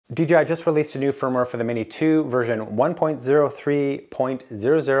DJI just released a new firmware for the Mini 2, version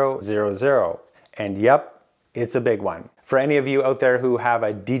 1.03.0000. And yep, it's a big one. For any of you out there who have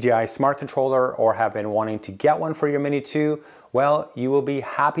a DJI smart controller or have been wanting to get one for your Mini 2, well, you will be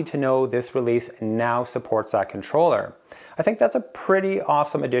happy to know this release now supports that controller. I think that's a pretty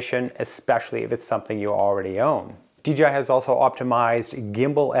awesome addition, especially if it's something you already own. DJI has also optimized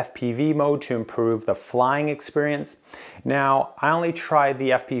gimbal FPV mode to improve the flying experience. Now, I only tried the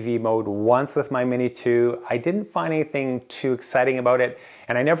FPV mode once with my Mini 2. I didn't find anything too exciting about it,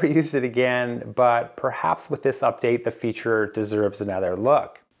 and I never used it again, but perhaps with this update, the feature deserves another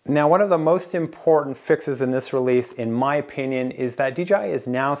look. Now, one of the most important fixes in this release, in my opinion, is that DJI is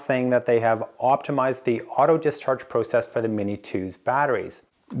now saying that they have optimized the auto discharge process for the Mini 2's batteries.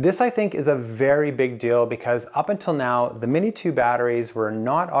 This, I think, is a very big deal because up until now, the Mini 2 batteries were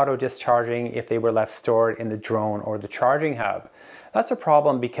not auto discharging if they were left stored in the drone or the charging hub. That's a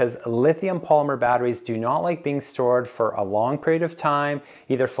problem because lithium polymer batteries do not like being stored for a long period of time,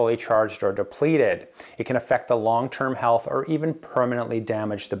 either fully charged or depleted. It can affect the long-term health or even permanently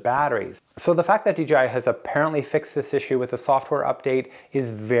damage the batteries. So the fact that DJI has apparently fixed this issue with a software update is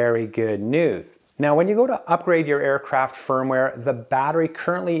very good news. Now, when you go to upgrade your aircraft firmware, the battery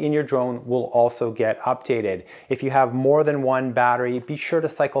currently in your drone will also get updated. If you have more than one battery, be sure to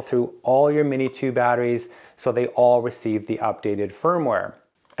cycle through all your Mini 2 batteries so they all receive the updated firmware.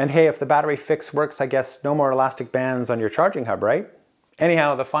 And hey, if the battery fix works, I guess no more elastic bands on your charging hub, right?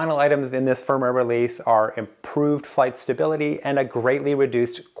 Anyhow, the final items in this firmware release are improved flight stability and a greatly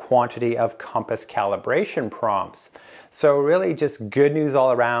reduced quantity of compass calibration prompts. So really just good news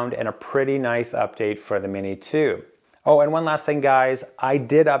all around and a pretty nice update for the Mini 2. Oh, and one last thing guys, I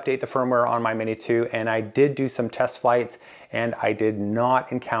did update the firmware on my Mini 2 and I did do some test flights and I did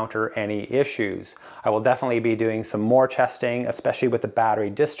not encounter any issues. I will definitely be doing some more testing, especially with the battery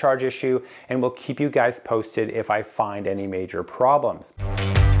discharge issue, and will keep you guys posted if I find any major problems.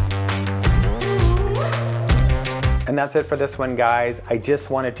 And that's it for this one, guys. I just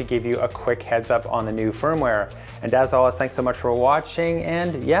wanted to give you a quick heads up on the new firmware. And as always, thanks so much for watching.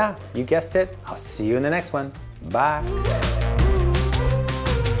 And yeah, you guessed it, I'll see you in the next one. Bye.